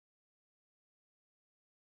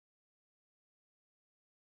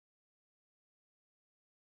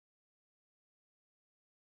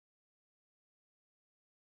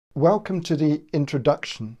Welcome to the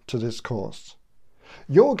introduction to this course.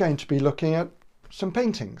 You're going to be looking at some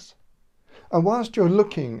paintings. And whilst you're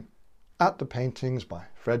looking at the paintings by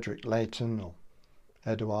Frederick Leighton or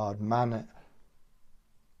Edouard Manet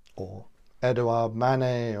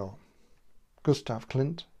or Gustav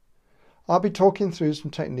Klimt, I'll be talking through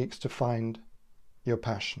some techniques to find your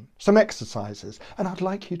passion, some exercises, and I'd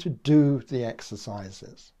like you to do the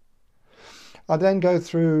exercises. I'll then go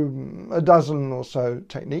through a dozen or so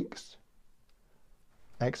techniques,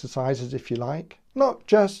 exercises if you like, not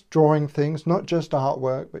just drawing things, not just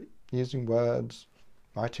artwork, but using words,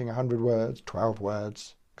 writing 100 words, 12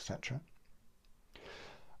 words, etc.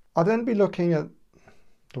 I'll then be looking at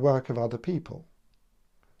the work of other people,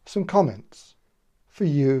 some comments for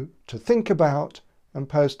you to think about and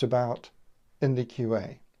post about in the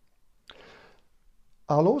QA.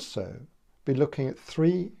 I'll also be looking at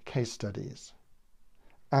 3 case studies.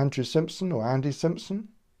 Andrew Simpson or Andy Simpson,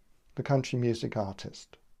 the country music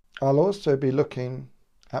artist. I'll also be looking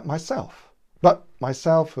at myself, but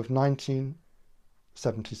myself of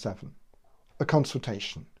 1977, a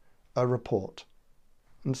consultation, a report,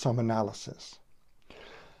 and some analysis.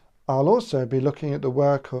 I'll also be looking at the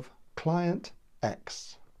work of Client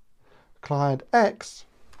X. Client X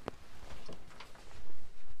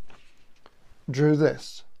drew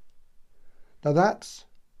this. Now that's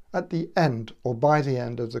at the end or by the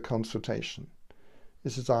end of the consultation.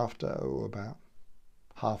 This is after about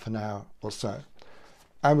half an hour or so.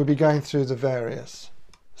 And we'll be going through the various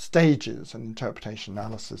stages and interpretation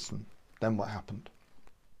analysis and then what happened.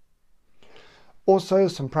 Also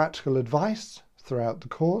some practical advice throughout the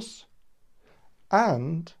course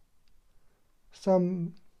and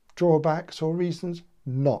some drawbacks or reasons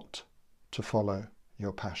not to follow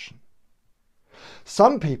your passion.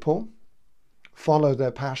 Some people follow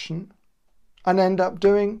their passion and end up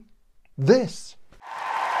doing this.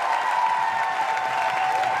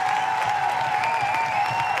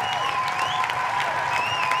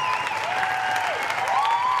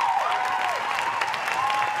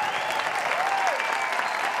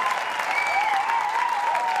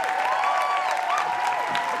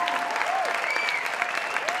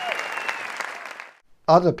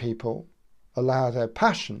 Other people allow their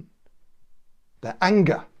passion, their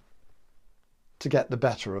anger, to get the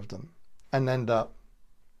better of them and end up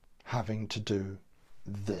having to do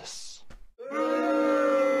this.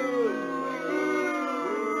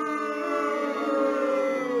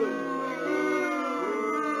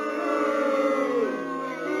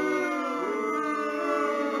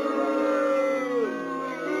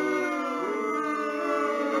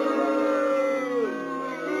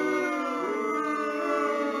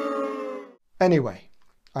 Anyway,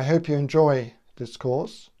 I hope you enjoy this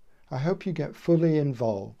course. I hope you get fully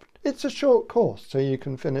involved. It's a short course, so you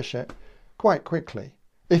can finish it quite quickly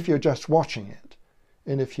if you're just watching it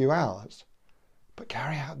in a few hours. But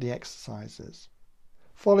carry out the exercises.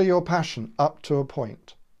 Follow your passion up to a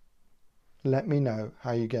point. Let me know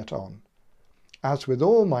how you get on. As with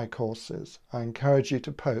all my courses, I encourage you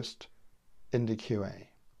to post in the QA.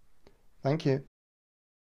 Thank you.